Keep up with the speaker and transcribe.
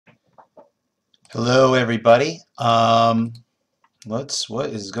Hello, everybody. What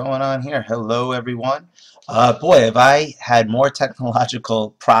is going on here? Hello, everyone. Boy, have I had more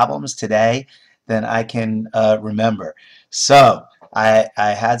technological problems today than I can remember. So I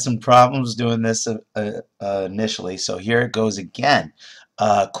had some problems doing this initially. So here it goes again.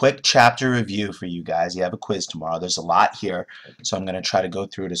 Quick chapter review for you guys. You have a quiz tomorrow. There's a lot here, so I'm going to try to go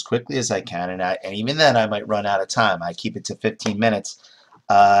through it as quickly as I can. And even then, I might run out of time. I keep it to 15 minutes.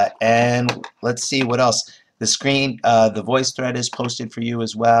 And let's see what else. The screen, the voice thread is posted for you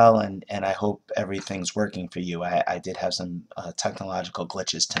as well, and I hope everything's working for you. I did have some technological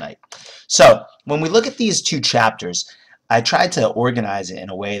glitches tonight. So when we look at these two chapters, I tried to organize it in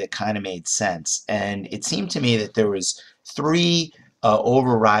a way that kind of made sense, and it seemed to me that there was three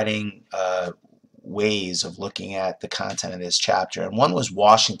overriding ways of looking at the content of this chapter, and one was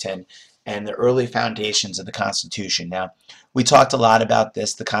Washington and the early foundations of the Constitution. Now, we talked a lot about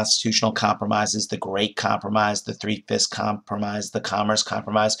this, the constitutional compromises, the Great Compromise, the Three-Fifths Compromise, the Commerce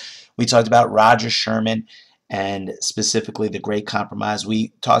Compromise. We talked about Roger Sherman and specifically the Great Compromise.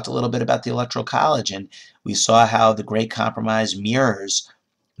 We talked a little bit about the Electoral College, and we saw how the Great Compromise mirrors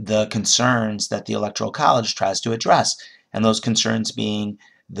the concerns that the Electoral College tries to address, and those concerns being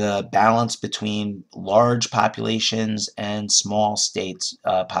the balance between large populations and small states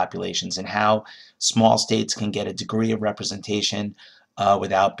populations, and how small states can get a degree of representation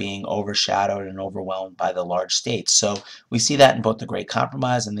without being overshadowed and overwhelmed by the large states. So we see that in both the Great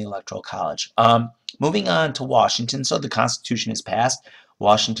Compromise and the Electoral College. Moving on to Washington, so the Constitution is passed.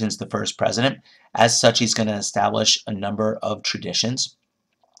 Washington's the first president. As such, he's going to establish a number of traditions.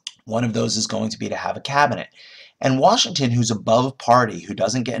 One of those is going to be to have a cabinet. And Washington, who's above party, who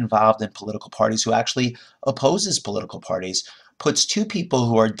doesn't get involved in political parties, who actually opposes political parties, puts two people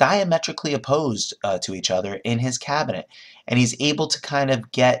who are diametrically opposed to each other in his cabinet. And he's able to kind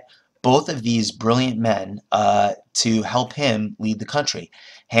of get both of these brilliant men to help him lead the country.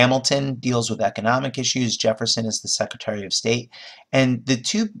 Hamilton deals with economic issues. Jefferson is the Secretary of State. And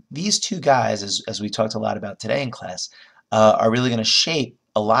these two guys, as we talked a lot about today in class, are really going to shape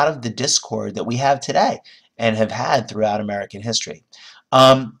a lot of the discord that we have today and have had throughout American history.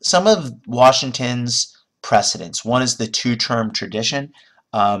 Some of Washington's precedents. One is the two-term tradition.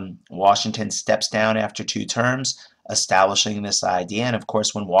 Washington steps down after 2 terms, establishing this idea. And of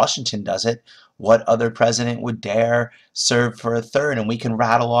course, when Washington does it, what other president would dare serve for a third? And we can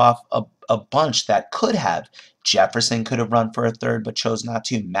rattle off a bunch that could have. Jefferson could have run for a third but chose not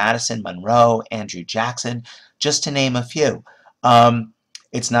to. Madison, Monroe, Andrew Jackson, just to name a few.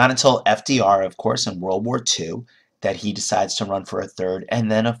 It's not until FDR, of course, in World War II that he decides to run for a third and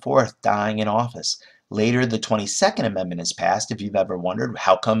then a fourth, dying in office. Later, the 22nd Amendment is passed. If you've ever wondered,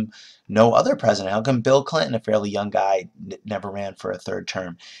 how come no other president, how come Bill Clinton, a fairly young guy, never ran for a third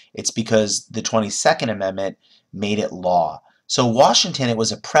term? It's because the 22nd Amendment made it law. So Washington, it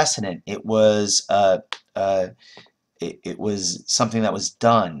was a precedent. It was it was something that was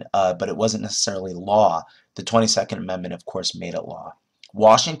done, but it wasn't necessarily law. The 22nd Amendment, of course, made it law.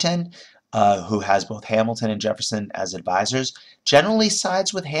 Washington, who has both Hamilton and Jefferson as advisors, generally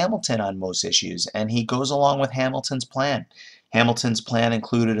sides with Hamilton on most issues, and he goes along with Hamilton's plan. Hamilton's plan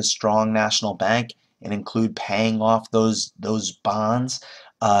included a strong national bank. It included paying off those bonds.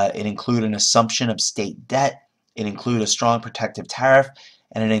 It included an assumption of state debt. It included a strong protective tariff,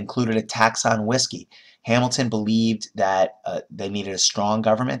 and it included a tax on whiskey. Hamilton believed that they needed a strong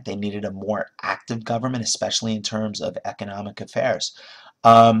government. They needed a more active government, especially in terms of economic affairs.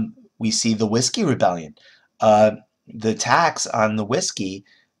 We see the Whiskey Rebellion. The tax on the whiskey,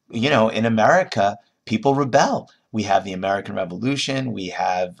 in America, people rebel. We have the American Revolution. We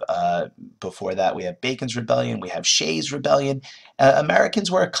have, before that, we have Bacon's Rebellion. We have Shays' Rebellion. Americans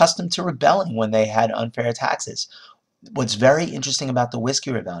were accustomed to rebelling when they had unfair taxes. What's very interesting about the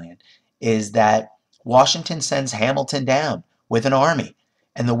Whiskey Rebellion is that Washington sends Hamilton down with an army,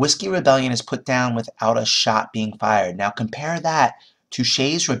 and the Whiskey Rebellion is put down without a shot being fired. Now compare that to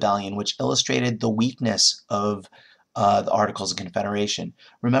Shays' Rebellion, which illustrated the weakness of the Articles of Confederation.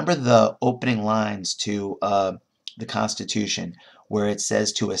 Remember the opening lines to the Constitution, where it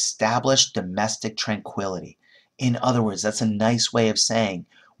says to establish domestic tranquility. In other words, that's a nice way of saying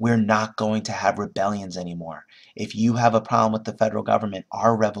we're not going to have rebellions anymore. If you have a problem with the federal government,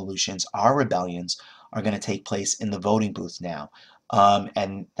 our revolutions, our rebellions are going to take place in the voting booth now.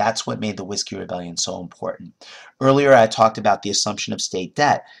 And that's what made the Whiskey Rebellion so important. Earlier, I talked about the assumption of state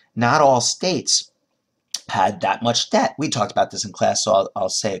debt. Not all states had that much debt. We talked about this in class, so I'll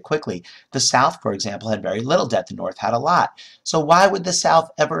say it quickly. The South, for example, had very little debt. The North had a lot. So why would the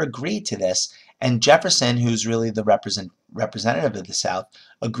South ever agree to this? And Jefferson, who's really the representative of the South,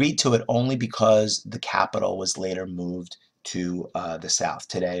 agreed to it only because the capital was later moved to the South.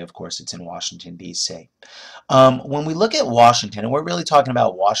 Today, of course, it's in Washington, D.C. When we look at Washington, and we're really talking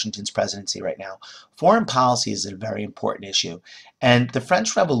about Washington's presidency right now, foreign policy is a very important issue. And the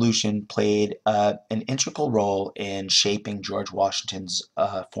French Revolution played an integral role in shaping George Washington's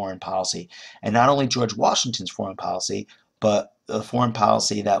foreign policy. And not only George Washington's foreign policy, but the foreign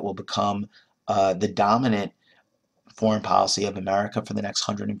policy that will become the dominant foreign policy of America for the next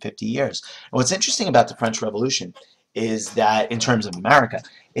 150 years. And what's interesting about the French Revolution is that, in terms of America,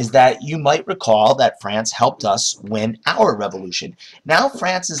 is that you might recall that France helped us win our revolution. Now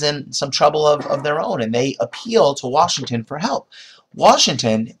France is in some trouble of their own, and they appeal to Washington for help.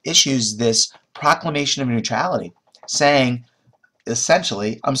 Washington issues this proclamation of neutrality, saying,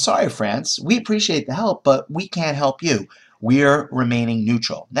 essentially, I'm sorry, France, we appreciate the help, but we can't help you. We're remaining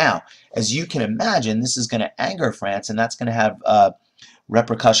neutral. Now, as you can imagine, this is going to anger France, and that's going to have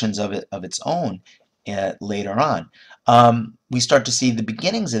repercussions of its own later on. We start to see the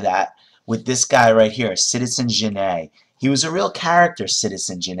beginnings of that with this guy right here, Citizen Genet. He was a real character,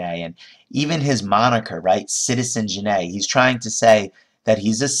 Citizen Genet, and even his moniker, right, Citizen Genet, he's trying to say that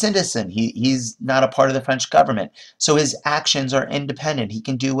he's a citizen. He's not a part of the French government. So his actions are independent. He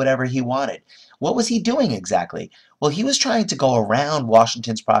can do whatever he wanted. What was he doing exactly? Well, he was trying to go around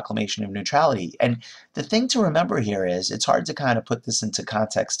Washington's proclamation of neutrality. And the thing to remember here is it's hard to kind of put this into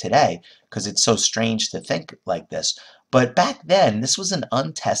context today because it's so strange to think like this. But back then, this was an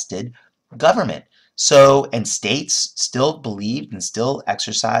untested government. So, and states still believed and still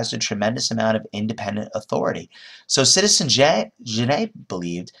exercised a tremendous amount of independent authority. So Citizen Genet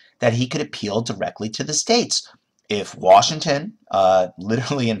believed that he could appeal directly to the states. If Washington,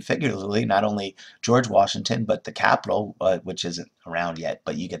 literally and figuratively, not only George Washington, but the capital, which isn't around yet,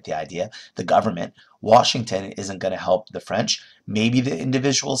 but you get the idea, the government, Washington isn't going to help the French, maybe the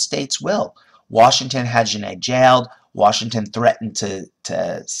individual states will. Washington had Genet jailed. Washington threatened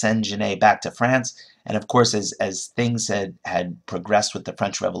to send Genet back to France. And of course, as things had progressed with the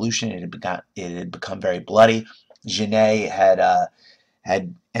French Revolution, it had become very bloody. Genet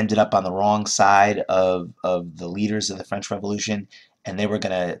had ended up on the wrong side of the leaders of the French Revolution, and they were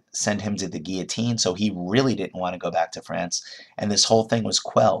going to send him to the guillotine, so he really didn't want to go back to France, and this whole thing was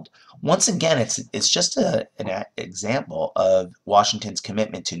quelled. Once again, it's just an example of Washington's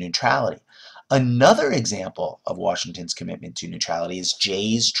commitment to neutrality. Another example of Washington's commitment to neutrality is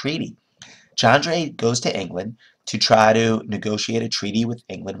Jay's Treaty. John Jay goes to England to try to negotiate a treaty with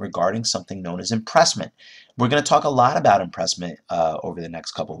England regarding something known as impressment. We're going to talk a lot about impressment over the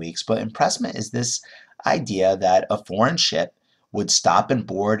next couple of weeks, but impressment is this idea that a foreign ship would stop and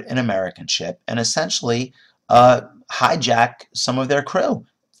board an American ship and essentially hijack some of their crew,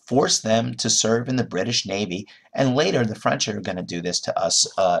 force them to serve in the British Navy, and later the French are going to do this to us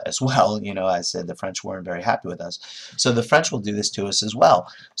as well. You know, I said the French weren't very happy with us, so the French will do this to us as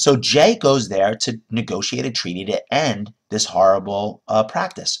well. So Jay goes there to negotiate a treaty to end this horrible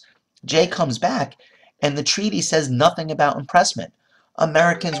practice. Jay comes back, and the treaty says nothing about impressment.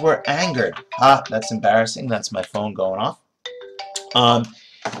 Americans were angered. Ah, that's embarrassing. That's my phone going off.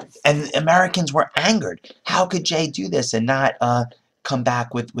 And Americans were angered. How could Jay do this and not come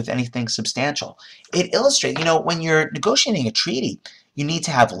back with anything substantial? It illustrates, you know, when you're negotiating a treaty, you need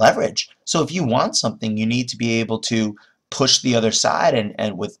to have leverage. So if you want something, you need to be able to push the other side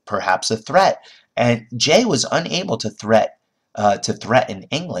and with perhaps a threat. And Jay was unable to threaten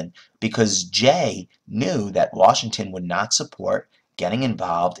England because Jay knew that Washington would not support getting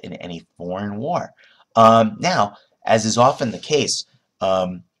involved in any foreign war. Now, as is often the case,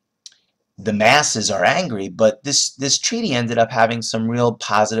 the masses are angry, but this treaty ended up having some real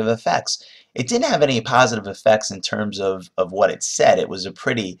positive effects. It didn't have any positive effects in terms of what it said. It was a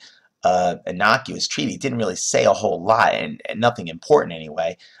pretty innocuous treaty. It didn't really say a whole lot, and nothing important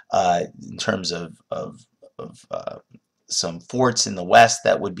anyway, in terms of some forts in the West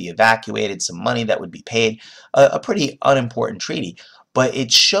that would be evacuated, some money that would be paid, a pretty unimportant treaty. But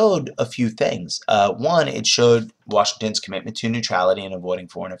it showed a few things. One, it showed Washington's commitment to neutrality and avoiding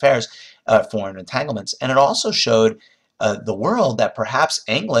foreign affairs, foreign entanglements, and it also showed the world that perhaps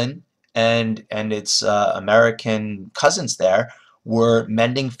England and its American cousins there were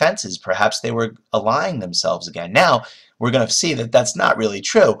mending fences. Perhaps they were allying themselves again. Now, we're going to see that that's not really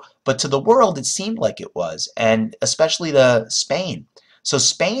true, but to the world it seemed like it was, and especially to Spain. So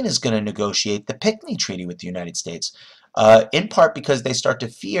Spain is going to negotiate the Pinckney Treaty with the United States. In part because they start to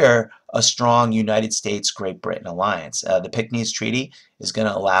fear a strong United States-Great Britain alliance. The Pinckney Treaty is going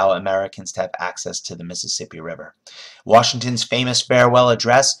to allow Americans to have access to the Mississippi River. Washington's famous farewell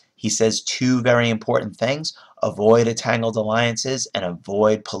address, he says two very important things: avoid entangled alliances and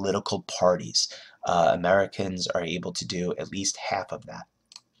avoid political parties. Americans are able to do at least half of that.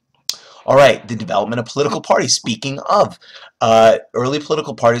 All right, the development of political parties. Speaking of, early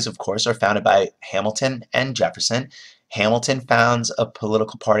political parties, of course, are founded by Hamilton and Jefferson. Hamilton founds a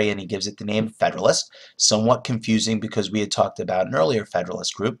political party and he gives it the name Federalist. Somewhat confusing because we had talked about an earlier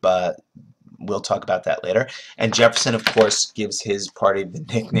Federalist group. We'll talk about that later. And Jefferson, of course, gives his party the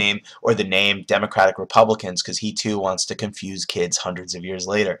nickname or the name Democratic Republicans because he too wants to confuse kids hundreds of years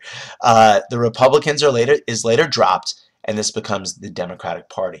later. The Republicans is later dropped, and this becomes the Democratic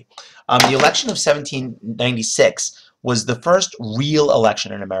Party. The election of 1796 was the first real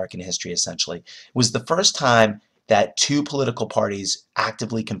election in American history, essentially. It was the first time that two political parties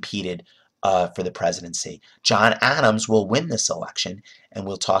actively competed for the presidency. John Adams will win this election, and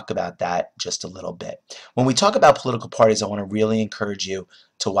we'll talk about that just a little bit. When we talk about political parties, I want to really encourage you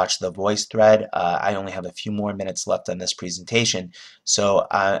to watch the Voice thread. I only have a few more minutes left on this presentation, so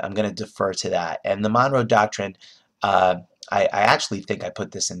I'm going to defer to that. And the Monroe Doctrine, I actually think I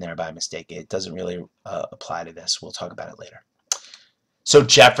put this in there by mistake. It doesn't really apply to this. We'll talk about it later. So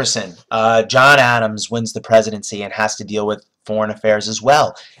Jefferson, John Adams wins the presidency and has to deal with foreign affairs as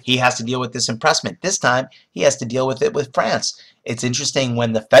well. He has to deal with this impressment. This time, he has to deal with it with France. It's interesting,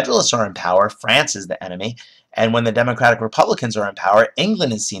 when the Federalists are in power, France is the enemy, and when the Democratic Republicans are in power,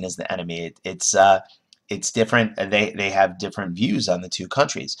 England is seen as the enemy. It's different. They have different views on the two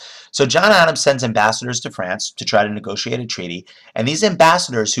countries. So John Adams sends ambassadors to France to try to negotiate a treaty. And these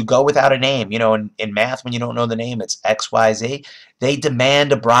ambassadors, who go without a name, in math, when you don't know the name, it's XYZ, they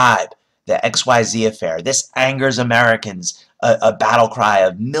demand a bribe. The XYZ affair. This angers Americans. A battle cry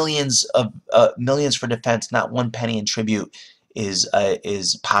of millions for defense, not one penny in tribute,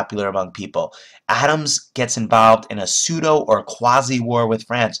 is popular among people. Adams gets involved in a pseudo or quasi-war with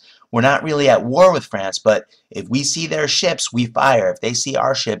France. We're not really at war with France, but if we see their ships, we fire. If they see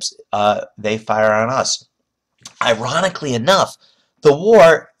our ships, they fire on us. Ironically enough,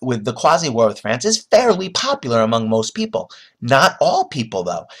 the quasi-war with France is fairly popular among most people. Not all people,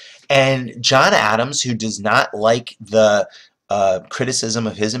 though. And John Adams, who does not like the criticism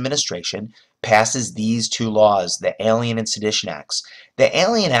of his administration, passes these two laws, the Alien and Sedition Acts. The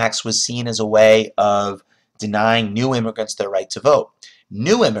Alien Acts was seen as a way of denying new immigrants their right to vote.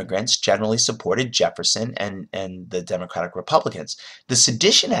 New immigrants generally supported Jefferson and the Democratic Republicans. The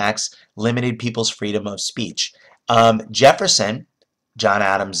Sedition Acts limited people's freedom of speech. Jefferson, John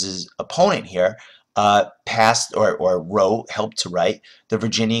Adams' opponent here, passed or helped to write the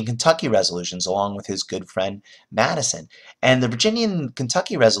Virginia and Kentucky resolutions along with his good friend Madison. And the Virginia and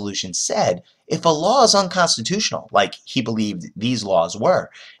Kentucky resolution said, if a law is unconstitutional, like he believed these laws were,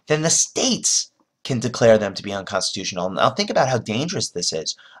 then the states can declare them to be unconstitutional. Now think about how dangerous this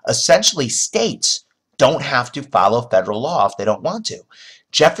is. Essentially, states don't have to follow federal law if they don't want to.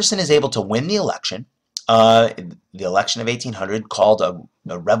 Jefferson is able to win the election. The election of 1800, called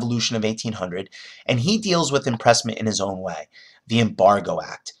a Revolution of 1800, and he deals with impressment in his own way. The Embargo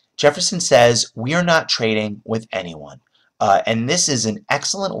Act. Jefferson says, we are not trading with anyone. And this is an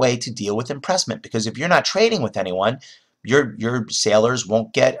excellent way to deal with impressment, because if you're not trading with anyone, your sailors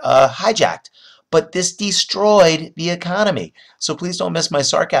won't get hijacked. But this destroyed the economy. So please don't miss my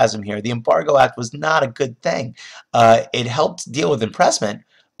sarcasm here. The Embargo Act was not a good thing. It helped deal with impressment,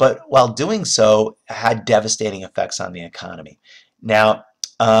 but while doing so, had devastating effects on the economy. Now,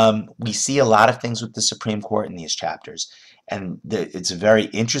 we see a lot of things with the Supreme Court in these chapters, and it's a very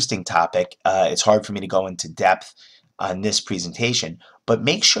interesting topic. It's hard for me to go into depth on this presentation, but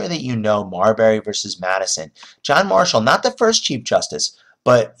make sure that you know Marbury versus Madison. John Marshall, not the first Chief Justice,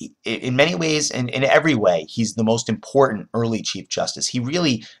 but in many ways, in every way, he's the most important early Chief Justice. He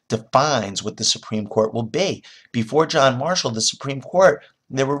really defines what the Supreme Court will be. Before John Marshall, the Supreme Court,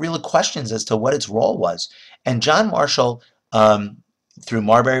 there were really questions as to what its role was. And John Marshall, through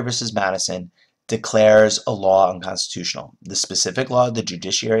Marbury versus Madison, declares a law unconstitutional. The specific law, the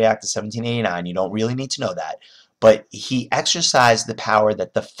Judiciary Act of 1789, you don't really need to know that. But he exercised the power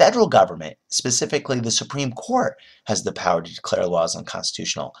that the federal government, specifically the Supreme Court, has the power to declare laws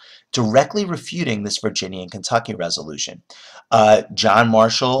unconstitutional, directly refuting this Virginia and Kentucky resolution. John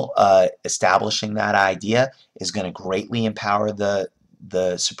Marshall, establishing that idea, is going to greatly empower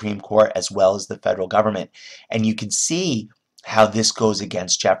the Supreme Court as well as the federal government. And you can see how this goes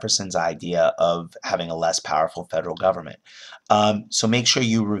against Jefferson's idea of having a less powerful federal government. So make sure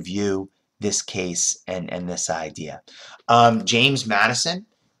you review this case and this idea. James Madison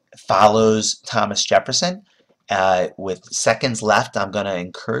follows Thomas Jefferson. With seconds left, I'm going to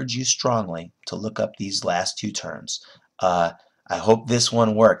encourage you strongly to look up these last two terms. I I hope this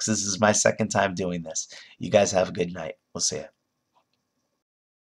one works. This is my second time doing this. You guys have a good night. We'll see you.